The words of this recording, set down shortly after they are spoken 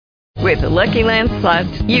With the Lucky Land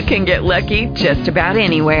Slots, you can get lucky just about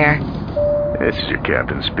anywhere. This is your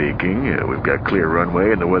captain speaking. We've got clear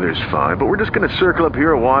runway and the weather's fine, but we're just going to circle up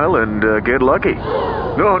here a while and get lucky.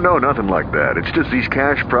 No, nothing like that. It's just these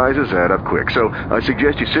cash prizes add up quick. So I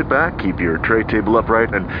suggest you sit back, keep your tray table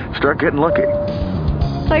upright, and start getting lucky.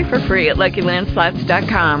 Play for free at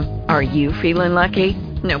LuckyLandSlots.com. Are you feeling lucky?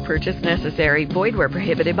 No purchase necessary. Void where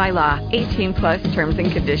prohibited by law. 18 plus terms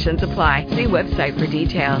and conditions apply. See website for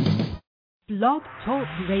details. Blog Talk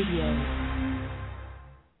Radio.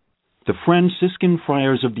 The Franciscan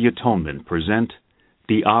Friars of the Atonement present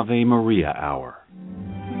the Ave Maria Hour.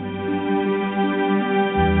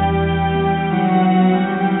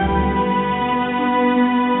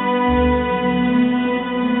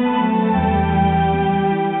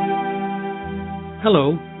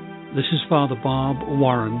 Hello, this is Father Bob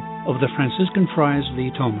Warren of the Franciscan Friars of the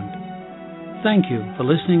Atonement. Thank you for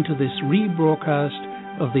listening to this rebroadcast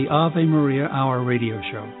of the Ave Maria Hour radio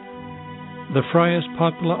show. The Friars'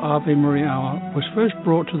 popular Ave Maria Hour was first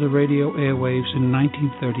brought to the radio airwaves in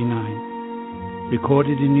 1939,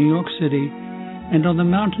 recorded in New York City and on the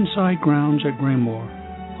mountainside grounds at Graymoor,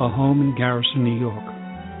 a home in Garrison, New York.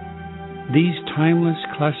 These timeless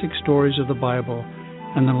classic stories of the Bible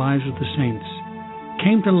and the lives of the saints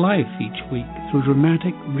came to life each week through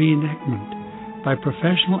dramatic reenactment by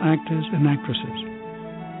professional actors and actresses.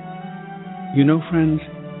 You know, friends,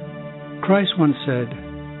 Christ once said,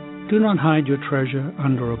 "Do not hide your treasure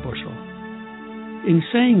under a bushel." In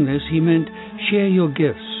saying this, he meant share your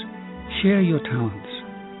gifts, share your talents.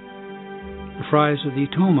 The Friars of the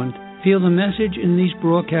Atonement feel the message in these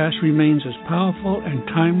broadcasts remains as powerful and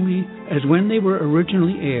timely as when they were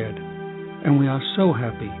originally aired, and we are so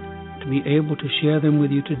happy to be able to share them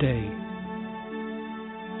with you today.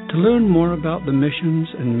 To learn more about the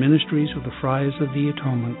missions and ministries of the Friars of the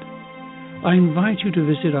Atonement, I invite you to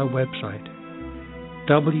visit our website,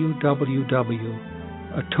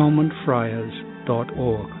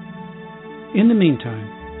 www.atonementfriars.org. In the meantime,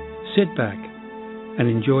 sit back and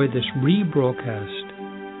enjoy this rebroadcast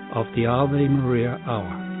of the Ave Maria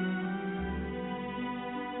Hour.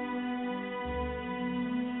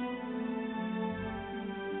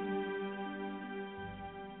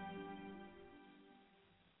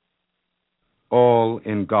 All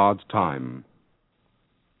in God's Time.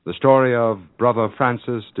 The story of Brother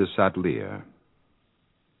Francis de Sadeleer.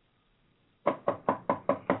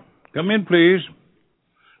 Come in, please.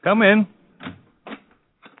 Come in.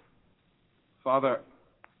 Father,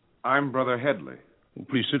 I'm Brother Headley. Well,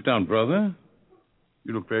 please sit down, brother.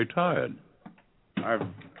 You look very tired. I've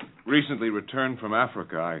recently returned from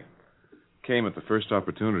Africa. I came at the first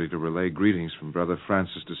opportunity to relay greetings from Brother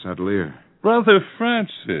Francis de Sadeleer. Brother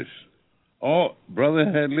Francis. Oh, Brother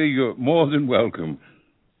Headley, you're more than welcome.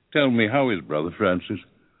 Tell me, how is Brother Francis?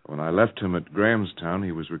 When I left him at Grahamstown,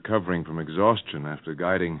 he was recovering from exhaustion after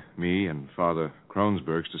guiding me and Father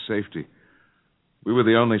Kronsbergs to safety. We were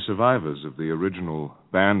the only survivors of the original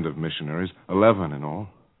band of missionaries, 11 in all.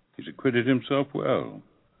 He's acquitted himself well.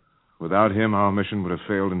 Without him, our mission would have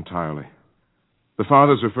failed entirely. The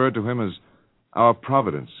fathers referred to him as our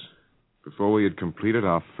providence before we had completed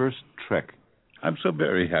our first trek. I'm so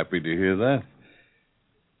very happy to hear that.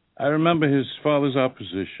 I remember his father's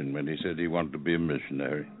opposition when he said he wanted to be a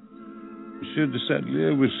missionary. Monsieur de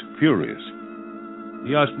Sadeleer was furious.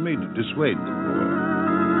 He asked me to dissuade the boy.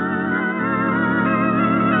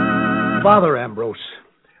 Father Ambrose,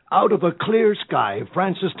 out of a clear sky,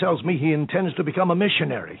 Francis tells me he intends to become a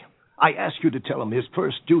missionary. I ask you to tell him his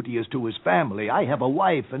first duty is to his family. I have a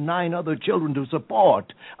wife and 9 other children to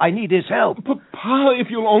support. I need his help. Papa, if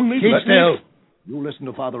you'll only Keep still. You listen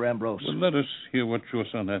to Father Ambrose. Well, let us hear what your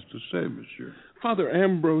son has to say, monsieur. Father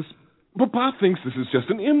Ambrose, Papa thinks this is just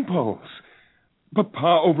an impulse.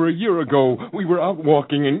 Papa, over a year ago, we were out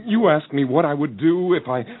walking, and you asked me what I would do if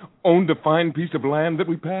I owned a fine piece of land that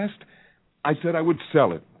we passed. I said I would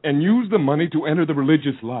sell it and use the money to enter the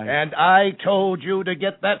religious life. And I told you to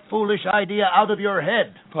get that foolish idea out of your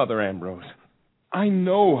head. Father Ambrose, I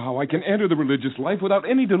know how I can enter the religious life without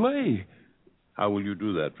any delay. How will you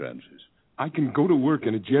do that, Francis? I can go to work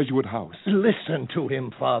in a Jesuit house. Listen to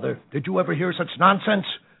him, Father. Did you ever hear such nonsense?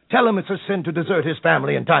 Tell him it's a sin to desert his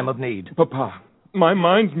family in time of need. Papa, my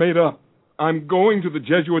mind's made up. I'm going to the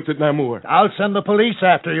Jesuits at Namur. I'll send the police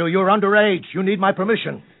after you. You're underage. You need my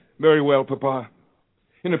permission. Very well, Papa.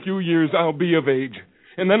 In a few years, I'll be of age,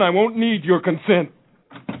 and then I won't need your consent.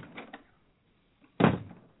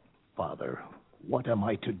 Father, what am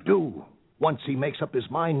I to do? Once he makes up his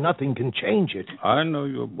mind, nothing can change it. I know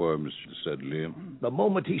your boy, Mr. Sadeleer. The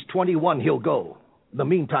moment he's 21, he'll go. In the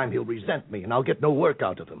meantime, he'll resent me, and I'll get no work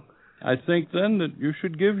out of him. I think, then, that you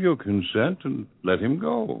should give your consent and let him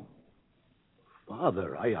go.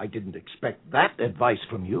 Father, I didn't expect that advice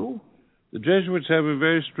from you. The Jesuits have a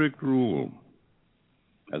very strict rule.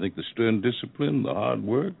 I think the stern discipline, the hard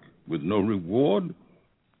work, with no reward,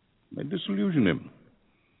 may disillusion him.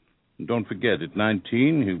 And don't forget, at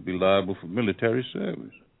 19, he'll be liable for military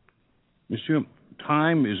service. Monsieur,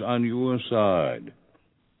 time is on your side.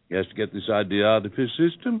 He has to get this idea out of his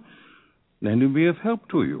system, then he'll be of help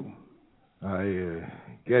to you. I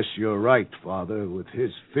guess you're right, Father. With his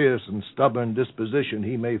fierce and stubborn disposition,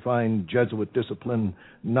 he may find Jesuit discipline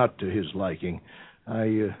not to his liking.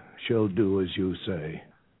 I shall do as you say.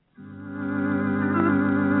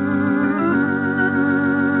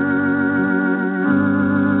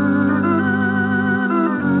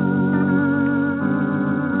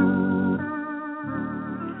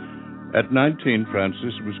 At 19,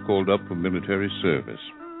 Francis was called up for military service.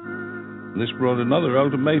 This brought another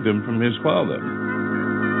ultimatum from his father.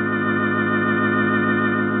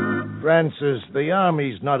 Francis, the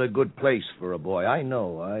Army's not a good place for a boy. I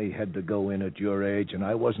know. I had to go in at your age, and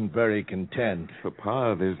I wasn't very content.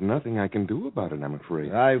 Papa, there's nothing I can do about it, I'm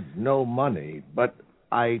afraid. I've no money, but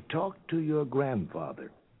I talked to your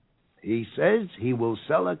grandfather. He says he will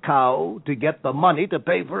sell a cow to get the money to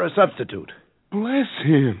pay for a substitute. Bless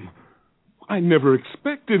him. I never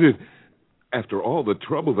expected it. After all the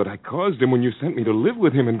trouble that I caused him when you sent me to live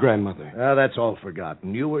with him and Grandmother. That's all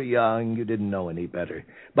forgotten. You were young. You didn't know any better.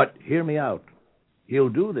 But hear me out. He'll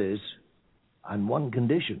do this on one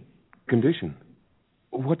condition. Condition?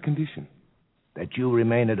 What condition? That you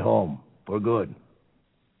remain at home for good.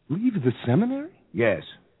 Leave the seminary? Yes.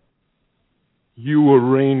 You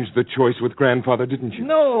arranged the choice with Grandfather, didn't you?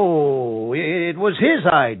 No, it was his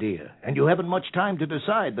idea. And you haven't much time to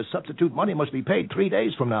decide. The substitute money must be paid 3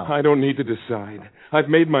 days from now. I don't need to decide. I've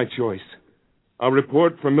made my choice. I'll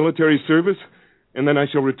report for military service, and then I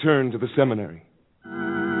shall return to the seminary.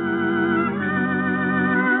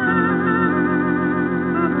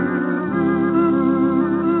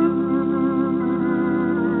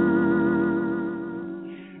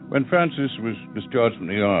 When Francis was discharged from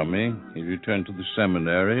the army, he returned to the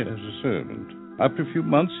seminary as a servant. After a few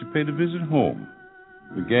months, he paid a visit home.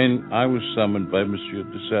 Again, I was summoned by Monsieur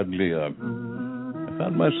de Sadeleer. I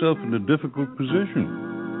found myself in a difficult position.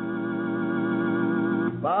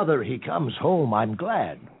 Father, he comes home. I'm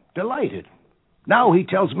glad. Delighted. Now he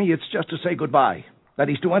tells me it's just to say goodbye, that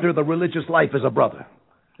he's to enter the religious life as a brother.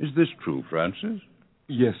 Is this true, Francis?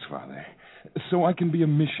 Yes, Father. So I can be a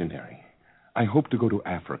missionary. I hope to go to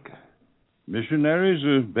Africa. Missionaries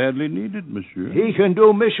are badly needed, monsieur. He can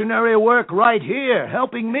do missionary work right here,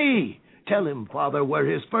 helping me. Tell him, Father, where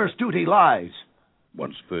his first duty lies.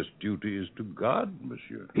 One's first duty is to God,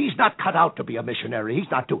 monsieur. He's not cut out to be a missionary.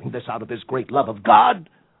 He's not doing this out of his great love of God.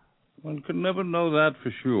 One can never know that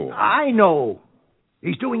for sure. I know.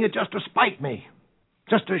 He's doing it just to spite me,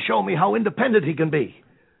 just to show me how independent he can be.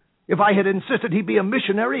 If I had insisted he'd be a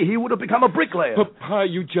missionary, he would have become a bricklayer. Papa,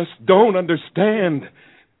 you just don't understand.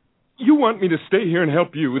 You want me to stay here and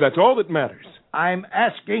help you. That's all that matters. I'm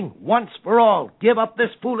asking once for all, give up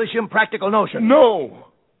this foolish, impractical notion. No!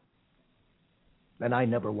 Then I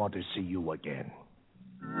never want to see you again.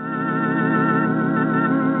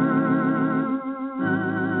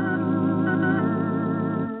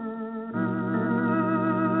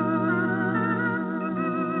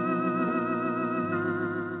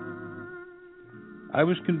 I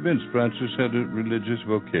was convinced Francis had a religious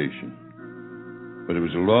vocation, but it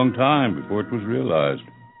was a long time before it was realized.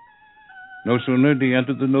 No sooner did he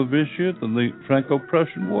enter the novitiate than the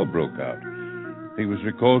Franco-Prussian War broke out. He was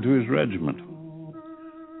recalled to his regiment.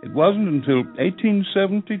 It wasn't until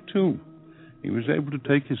 1872 he was able to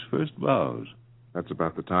take his first vows. That's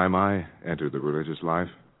about the time I entered the religious life.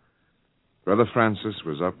 Brother Francis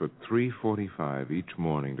was up at 3:45 each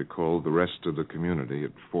morning to call the rest of the community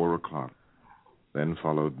at 4 o'clock. Then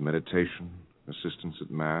followed meditation, assistance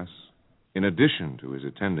at Mass, in addition to his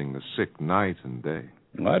attending the sick night and day.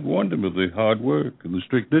 I'd warned him of the hard work and the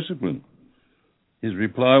strict discipline. His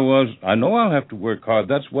reply was, I know I'll have to work hard.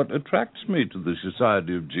 That's what attracts me to the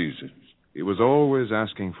Society of Jesus. He was always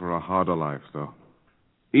asking for a harder life, though.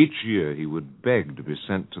 Each year he would beg to be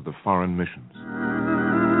sent to the foreign missions.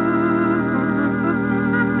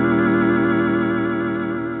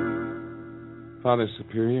 Father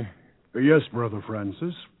Superior? Yes, Brother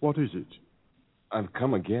Francis. What is it? I've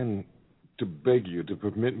come again to beg you to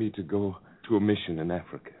permit me to go to a mission in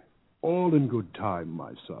Africa. All in good time,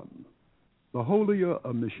 my son. The holier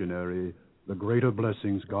a missionary, the greater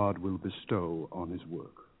blessings God will bestow on his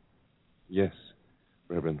work. Yes,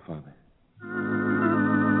 Reverend Father.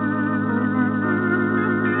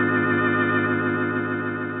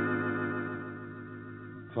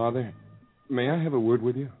 Father, may I have a word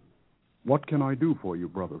with you? What can I do for you,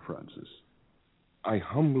 Brother Francis? I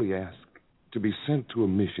humbly ask to be sent to a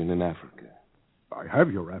mission in Africa. I have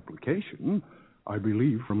your application, I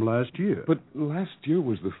believe, from last year. But last year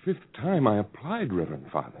was the 5th time I applied, Reverend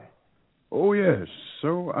Father. Oh, yes,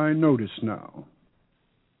 so I notice now.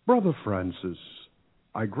 Brother Francis,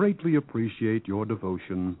 I greatly appreciate your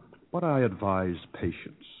devotion, but I advise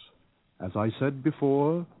patience. As I said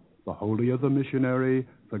before, the holier the missionary,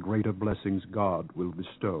 the greater blessings God will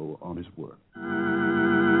bestow on his work.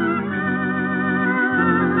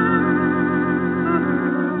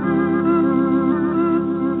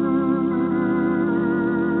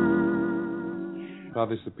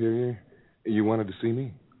 Father Superior, you wanted to see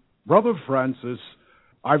me? Brother Francis,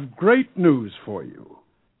 I've great news for you.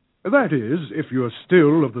 That is, if you're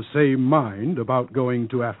still of the same mind about going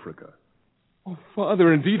to Africa. Oh,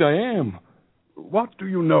 Father, indeed I am. What do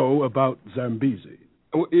you know about Zambezi?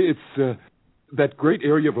 Oh, it's that great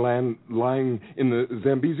area of land lying in the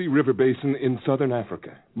Zambezi River Basin in southern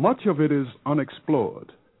Africa. Much of it is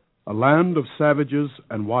unexplored, a land of savages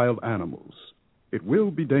and wild animals. It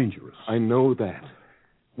will be dangerous. I know that.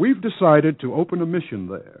 We've decided to open a mission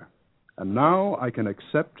there, and now I can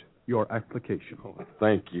accept your application. Oh,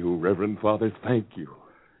 thank you, Reverend Father, thank you.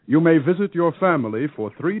 You may visit your family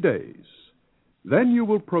for 3 days. Then you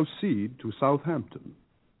will proceed to Southampton.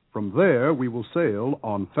 From there, we will sail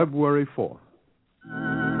on February 4th.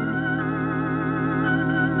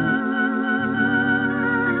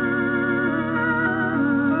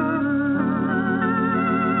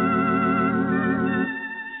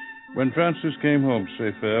 When Francis came home to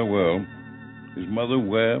say farewell, his mother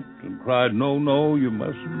wept and cried, "No, no, you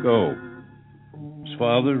mustn't go." His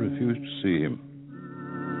father refused to see him.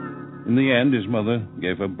 In the end, his mother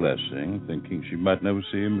gave her blessing, thinking she might never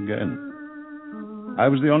see him again. I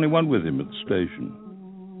was the only one with him at the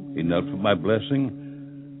station. He knelt for my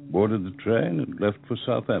blessing, boarded the train, and left for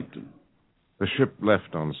Southampton. The ship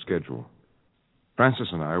left on schedule.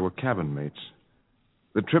 Francis and I were cabin mates.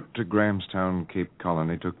 The trip to Grahamstown, Cape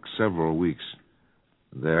Colony, took several weeks.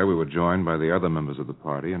 There we were joined by the other members of the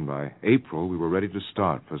party, and by April we were ready to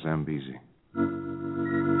start for Zambezi.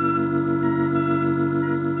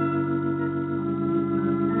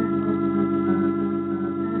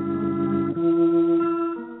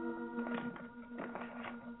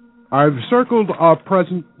 I've circled our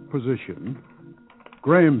present position,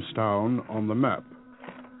 Grahamstown, on the map.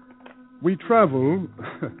 We travel,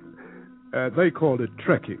 they call it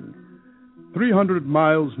trekking, 300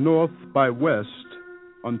 miles north by west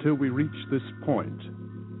until we reach this point,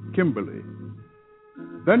 Kimberley.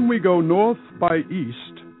 Then we go north by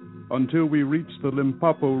east until we reach the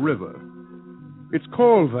Limpopo River. It's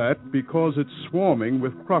called that because it's swarming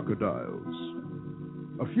with crocodiles.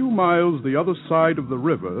 A few miles the other side of the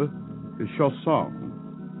river is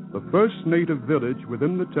Chosong, the first native village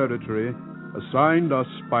within the territory assigned us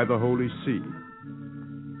by the Holy See.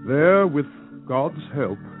 There, with God's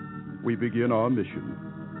help, we begin our mission.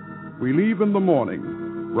 We leave in the morning,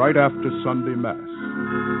 right after Sunday Mass.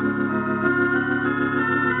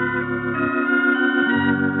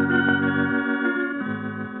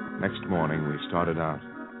 Next morning, we started out.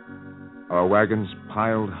 Our wagons,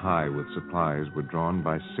 piled high with supplies, were drawn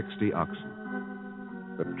by 60 oxen.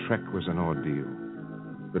 The trek was an ordeal.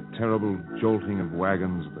 The terrible jolting of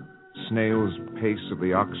wagons, the snail's pace of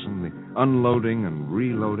the oxen, the unloading and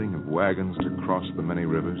reloading of wagons to cross the many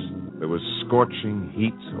rivers. There was scorching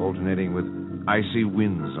heat alternating with icy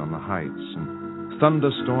winds on the heights, and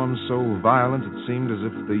thunderstorms so violent it seemed as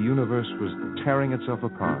if the universe was tearing itself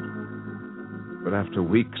apart. But after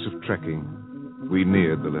weeks of trekking, we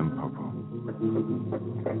neared the Limpopo.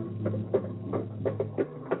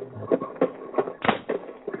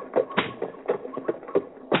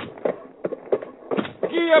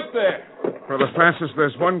 Gee up there! Brother Francis,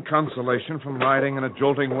 there's one consolation from riding in a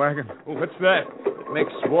jolting wagon. Oh, what's that? It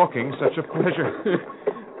makes walking such a pleasure.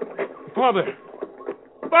 Father!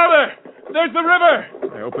 Father! There's the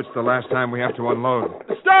river! I hope it's the last time we have to unload.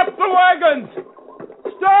 Stop the wagons!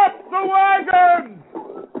 Stop the wagons!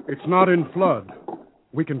 It's not in flood.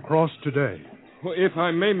 We can cross today. Well, if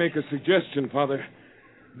I may make a suggestion, Father,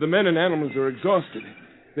 the men and animals are exhausted.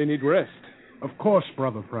 They need rest. Of course,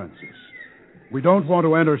 Brother Francis. We don't want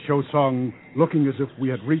to enter Chosong looking as if we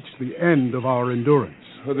had reached the end of our endurance.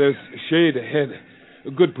 Well, there's shade ahead.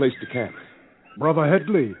 A good place to camp. Brother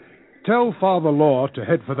Headley, tell Father Law to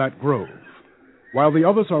head for that grove. While the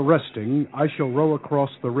others are resting, I shall row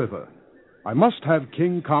across the river. I must have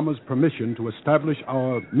King Khama's permission to establish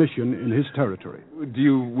our mission in his territory. Do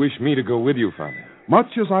you wish me to go with you, Father?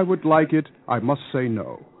 Much as I would like it, I must say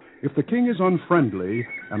no. If the king is unfriendly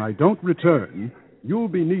and I don't return, you'll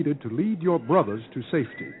be needed to lead your brothers to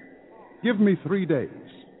safety. Give me 3 days.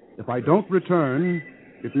 If I don't return,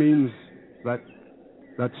 it means that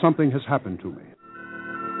something has happened to me.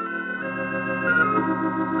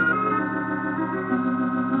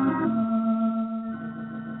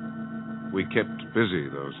 We kept busy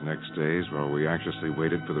those next days while we anxiously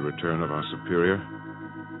waited for the return of our superior.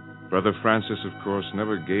 Brother Francis, of course,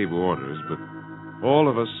 never gave orders, but all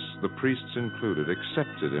of us, the priests included,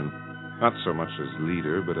 accepted him, not so much as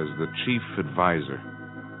leader, but as the chief advisor.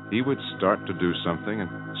 He would start to do something, and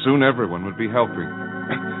soon everyone would be helping.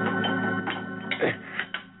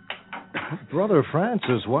 Brother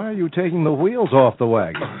Francis, why are you taking the wheels off the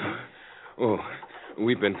wagon? Oh,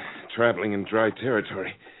 we've been traveling in dry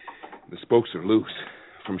territory. The spokes are loose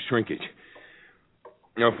from shrinkage.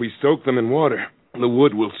 Now, if we soak them in water, the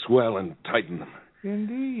wood will swell and tighten them.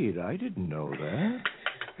 Indeed, I didn't know that.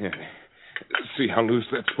 Yeah. See how loose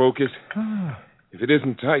that spoke is? If it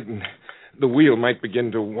isn't tightened, the wheel might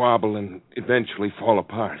begin to wobble and eventually fall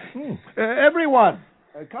apart. Everyone,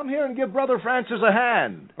 come here and give Brother Francis a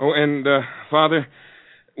hand. Oh, and, Father,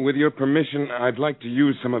 with your permission, I'd like to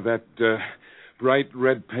use some of that bright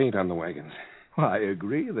red paint on the wagons. I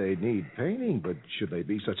agree they need painting, but should they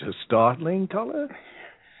be such a startling color?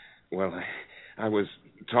 Well, I was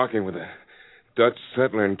talking with a Dutch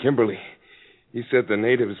settler in Kimberley. He said the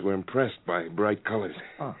natives were impressed by bright colors.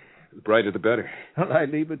 The brighter the better. Well, I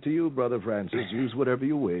leave it to you, Brother Francis. Use whatever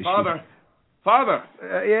you wish. Father!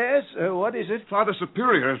 Yes? What is it? Father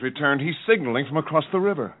Superior has returned. He's signaling from across the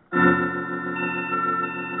river.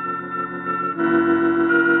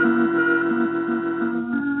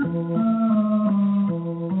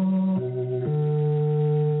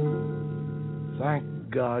 Thank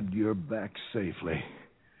God you're back safely.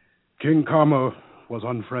 King Kama was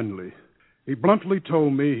unfriendly. He bluntly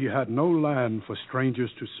told me he had no land for strangers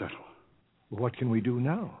to settle. What can we do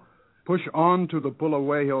now? Push on to the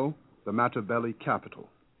Bulawayo, the Matabele capital.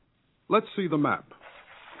 Let's see the map.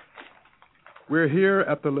 We're here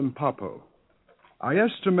at the Limpopo. I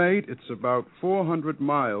estimate it's about 400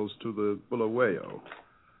 miles to the Bulawayo.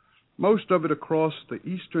 Most of it across the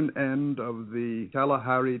eastern end of the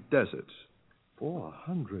Kalahari Desert.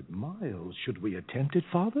 400 miles? Should we attempt it,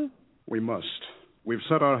 Father? We must. We've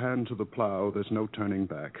set our hand to the plow. There's no turning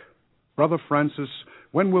back. Brother Francis,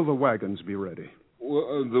 when will the wagons be ready?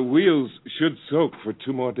 Well, the wheels should soak for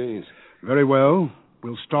 2 more days. Very well.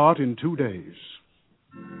 We'll start in 2 days.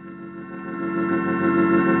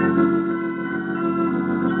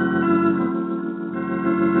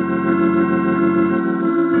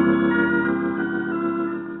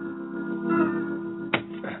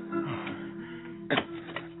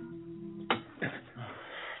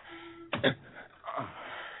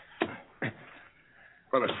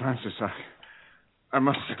 Brother Francis, I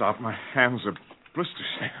must stop. My hands are blisters.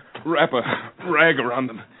 Wrap a rag around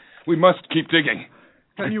them. We must keep digging.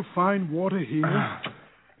 Can you find water here?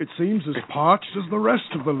 It seems as parched as the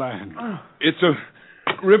rest of the land. It's a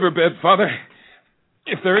riverbed, Father.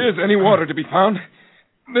 If there is any water to be found,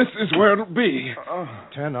 this is where it'll be.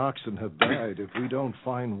 10 oxen have died. If we don't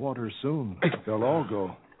find water soon, they'll all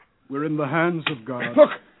go. We're in the hands of God. Look!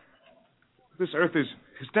 This earth is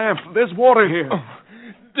damp. There's water here.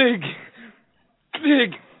 Dig.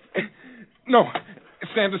 Dig. No.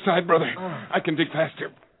 Stand aside, brother. I can dig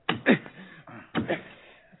faster.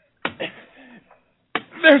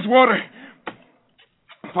 There's water.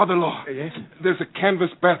 Father-in-law. Yes? There's a canvas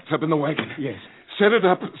bathtub in the wagon. Yes. Set it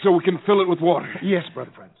up so we can fill it with water. Yes,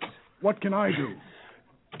 Brother Francis. What can I do?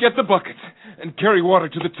 Get the bucket and carry water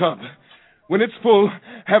to the tub. When it's full,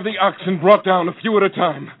 have the oxen brought down a few at a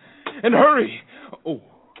time. And hurry. Oh,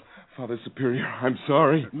 Father Superior, I'm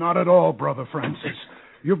sorry. Not at all, Brother Francis.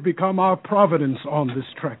 You've become our providence on this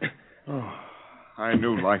trek. Oh, I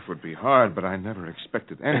knew life would be hard, but I never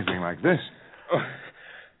expected anything like this.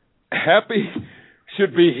 Happy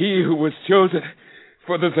should be he who was chosen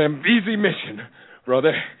for the Zambezi mission,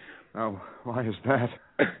 brother. Now, why is that?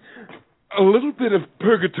 A little bit of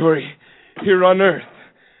purgatory here on earth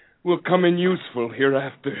will come in useful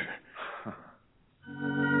hereafter.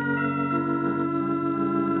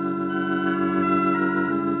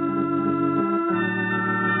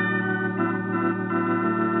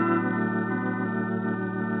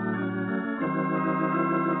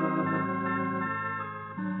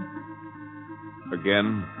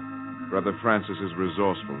 Again, Brother Francis's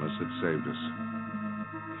resourcefulness had saved us.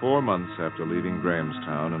 4 months after leaving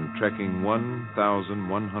Grahamstown and trekking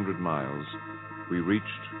 1,100 miles, we reached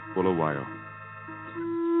Bulawayo.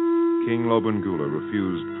 King Lobengula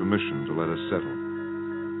refused permission to let us settle.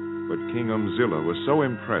 But King Umzilla was so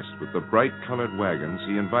impressed with the bright-colored wagons,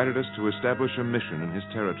 he invited us to establish a mission in his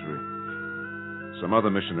territory. Some other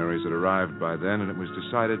missionaries had arrived by then, and it was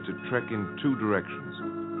decided to trek in two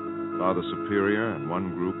directions. Father Superior and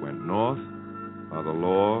one group went north. Father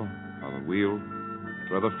Law, Father Wheel,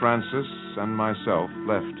 Brother Francis, and myself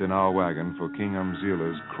left in our wagon for King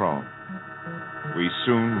Umzilla's kraal. We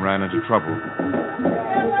soon ran into trouble.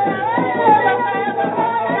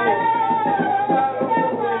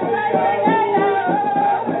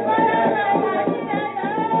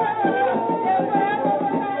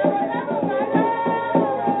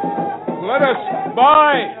 Let us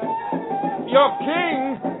by. Your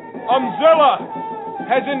king, Umzilla,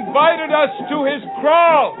 has invited us to his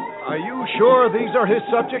kraal. Are you sure these are his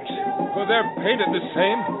subjects? Well, they're painted the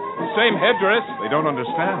same headdress. They don't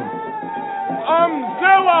understand.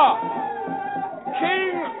 Umzilla!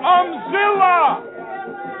 King Umzilla!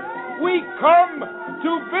 We come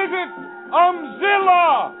to visit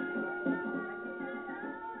Umzilla!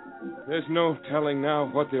 There's no telling now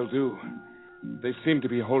what they'll do. They seem to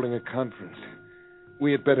be holding a conference.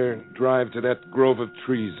 We had better drive to that grove of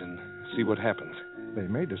trees and see what happens. They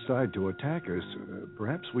may decide to attack us.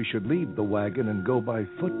 Perhaps we should leave the wagon and go by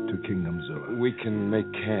foot to King Umzilla. We can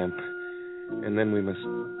make camp, and then we must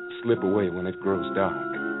slip away when it grows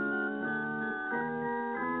dark.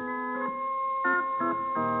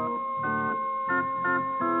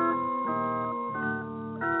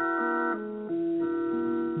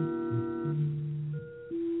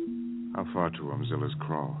 How far to Umzilla's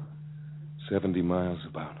kraal? 70 miles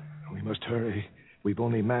about. We must hurry. We've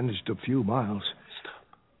only managed a few miles. Stop.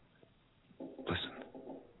 Listen.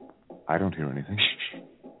 I don't hear anything. Shh.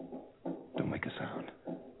 Don't make a sound.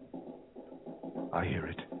 I hear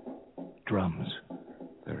it. Drums.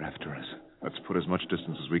 They're after us. Let's put as much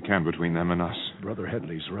distance as we can between them and us. Brother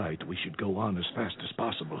Headley's right. We should go on as fast as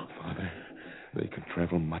possible. Father, they can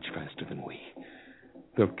travel much faster than we.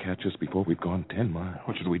 They'll catch us before we've gone 10 miles.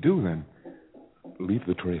 What should we do then? Leave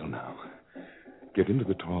the trail now. Get into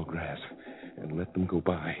the tall grass and let them go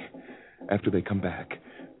by. After they come back,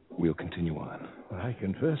 we'll continue on. I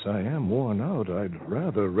confess I am worn out. I'd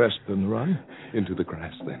rather rest than run. Into the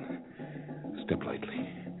grass, then. Step lightly.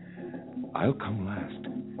 I'll come last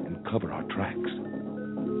and cover our tracks.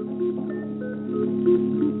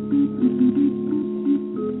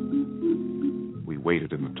 We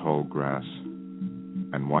waited in the tall grass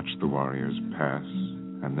and watched the warriors pass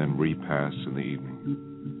and then repass in the evening.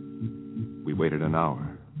 We waited an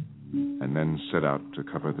hour and then set out to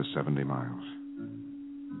cover the 70 miles.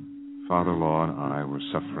 Father Law and I were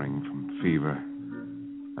suffering from fever,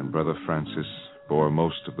 and Brother Francis bore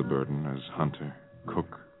most of the burden as hunter,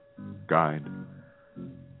 cook, guide.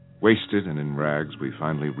 Wasted and in rags, we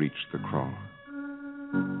finally reached the kraal.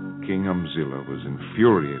 King Umzilla was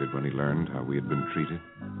infuriated when he learned how we had been treated.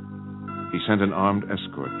 He sent an armed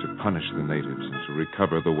escort to punish the natives and to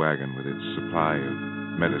recover the wagon with its supply of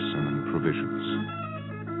medicine and provisions.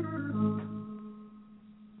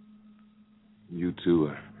 You two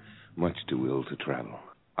are much too ill to travel.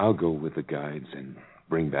 I'll go with the guides and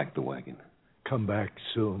bring back the wagon. Come back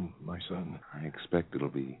soon, my son. I expect it'll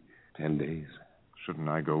be 10 days. Shouldn't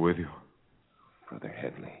I go with you? Brother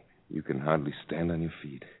Headley, you can hardly stand on your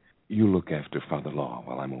feet. You look after Father Law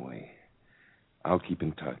while I'm away. I'll keep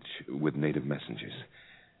in touch with native messengers.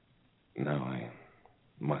 Now I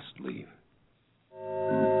must leave.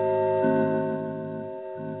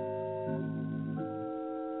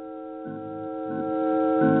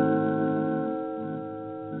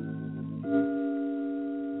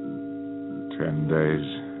 Days,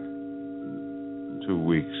 2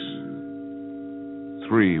 weeks,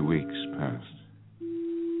 3 weeks passed.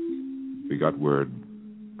 We got word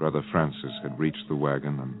Brother Francis had reached the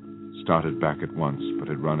wagon and started back at once, but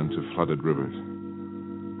had run into flooded rivers.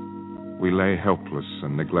 We lay helpless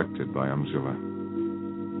and neglected by Umzilla.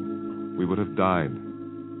 We would have died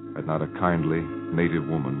had not a kindly native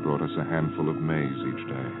woman brought us a handful of maize each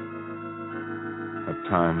day. At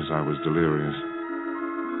times I was delirious,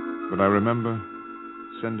 but I remember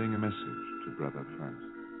sending a message to Brother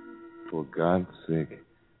Francis. For God's sake,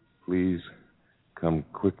 please come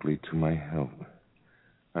quickly to my help.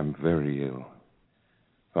 I'm very ill.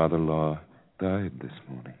 Father Law died this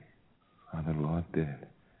morning. Father Law dead.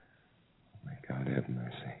 May God have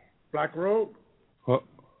mercy. Black Robe? What?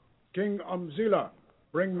 King Umzilla,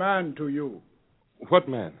 bring man to you. What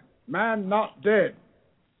man? Man not dead.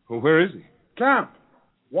 Well, where is he? Camp.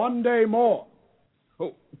 1 day more.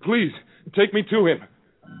 Oh, please, take me to him.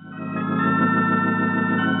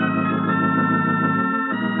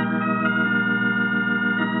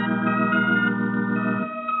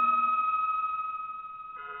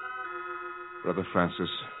 Brother Francis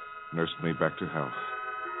nursed me back to health,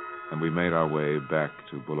 and we made our way back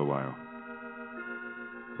to Bulawayo.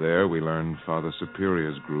 There we learned Father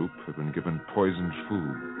Superior's group had been given poisoned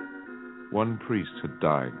food. One priest had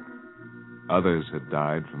died. Others had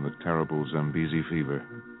died from the terrible Zambezi fever.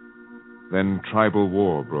 Then tribal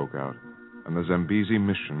war broke out, and the Zambezi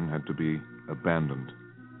mission had to be abandoned.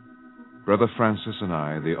 Brother Francis and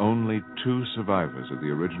I, the only 2 survivors of the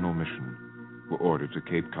original mission, were ordered to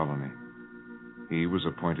Cape Colony. He was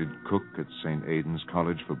appointed cook at St. Aidan's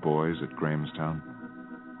College for Boys at Grahamstown.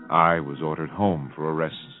 I was ordered home for a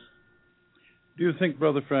rest. Do you think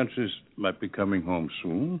Brother Francis might be coming home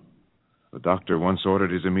soon? The doctor once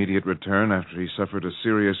ordered his immediate return after he suffered a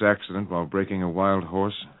serious accident while breaking a wild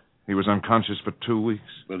horse. He was unconscious for 2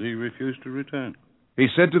 weeks. But he refused to return. He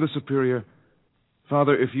said to the superior,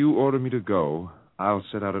 "Father, if you order me to go, I'll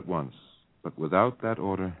set out at once. But without that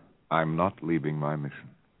order, I'm not leaving my mission."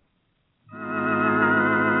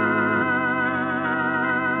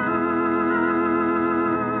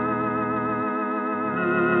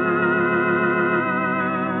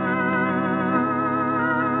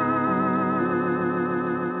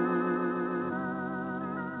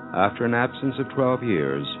 After an absence of 12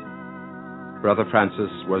 years, Brother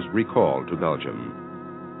Francis was recalled to Belgium.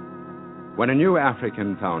 When a new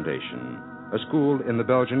African foundation, a school in the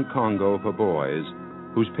Belgian Congo for boys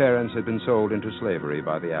whose parents had been sold into slavery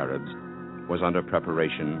by the Arabs, was under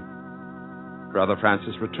preparation, Brother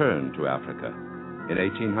Francis returned to Africa in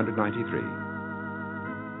 1893.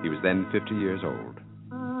 He was then 50 years old.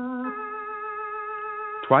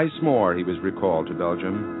 Twice more he was recalled to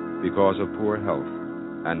Belgium because of poor health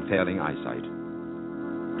and failing eyesight.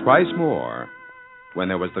 Twice more, when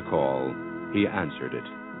there was the call, he answered it.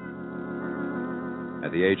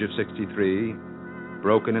 At the age of 63,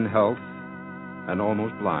 broken in health and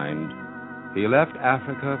almost blind, he left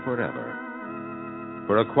Africa forever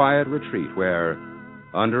for a quiet retreat where,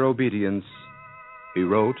 under obedience, he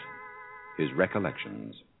wrote his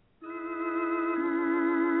recollections.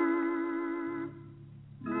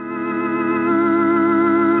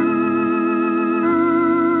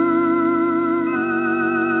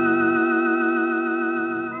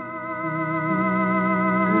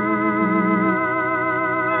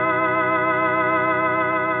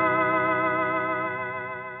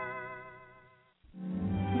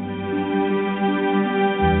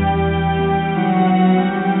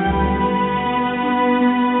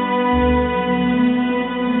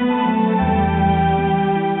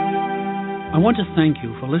 I want to thank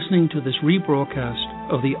you for listening to this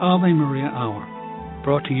rebroadcast of the Ave Maria Hour,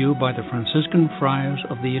 brought to you by the Franciscan Friars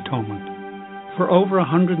of the Atonement. For over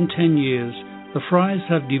 110 years, the friars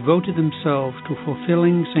have devoted themselves to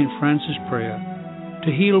fulfilling St. Francis' prayer,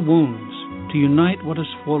 to heal wounds, to unite what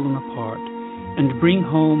has fallen apart, and to bring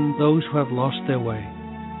home those who have lost their way.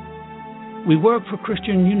 We work for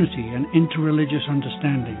Christian unity and interreligious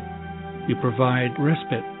understanding. We provide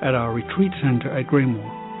respite at our retreat center at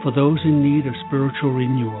Graymoor for those in need of spiritual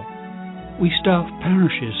renewal. We staff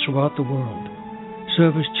parishes throughout the world,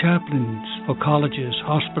 serve as chaplains for colleges,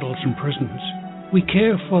 hospitals, and prisons. We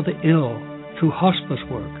care for the ill through hospice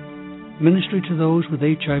work, ministry to those with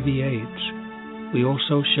HIV/AIDS. We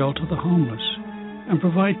also shelter the homeless and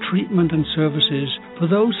provide treatment and services for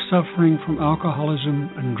those suffering from alcoholism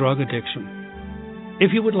and drug addiction.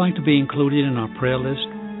 If you would like to be included in our prayer list,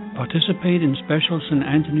 participate in special St.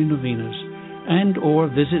 Anthony novenas, and or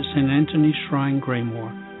visit St. Anthony's Shrine,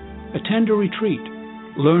 Graymoor, attend a retreat,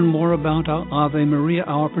 learn more about our Ave Maria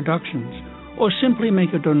Hour productions, or simply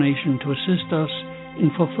make a donation to assist us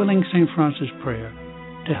in fulfilling St. Francis' prayer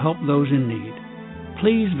to help those in need,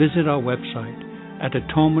 please visit our website at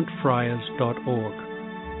atonementfriars.org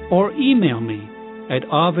or email me at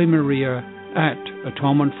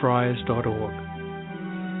avemaria@atonementfriars.org.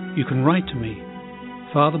 You can write to me,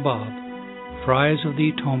 Father Bob, Friars of the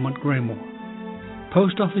Atonement, Graymoor,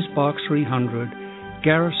 Post Office Box 300,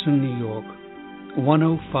 Garrison, New York,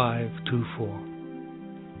 10524.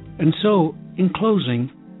 And so, in closing,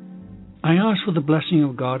 I ask for the blessing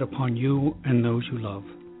of God upon you and those you love.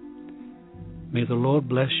 May the Lord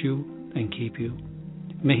bless you and keep you.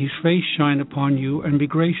 May his face shine upon you and be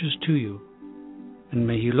gracious to you. And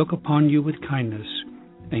may he look upon you with kindness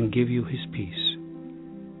and give you his peace.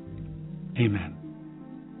 Amen.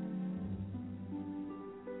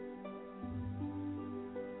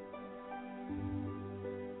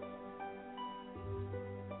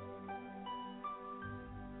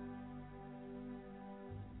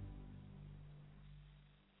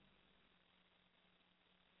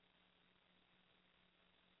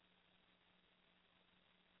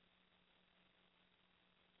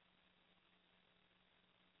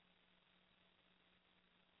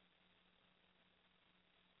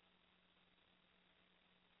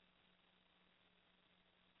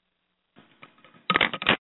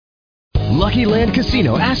 Lucky Land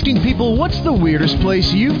Casino, asking people, what's the weirdest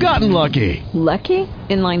place you've gotten lucky? Lucky?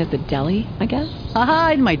 In line at the deli, I guess?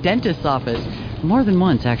 Aha, in my dentist's office. More than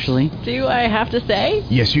once, actually. Do I have to say?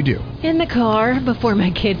 Yes, you do. In the car before my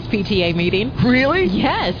kids' PTA meeting. Really?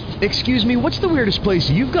 Yes. Excuse me, what's the weirdest place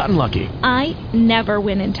you've gotten lucky? I never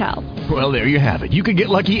win and tell. Well, there you have it. You can get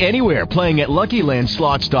lucky anywhere, playing at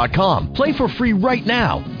LuckyLandSlots.com. Play for free right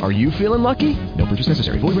now. Are you feeling lucky? No purchase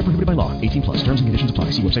necessary. Void where prohibited by law. 18+. Terms and conditions apply.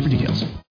 See website for details.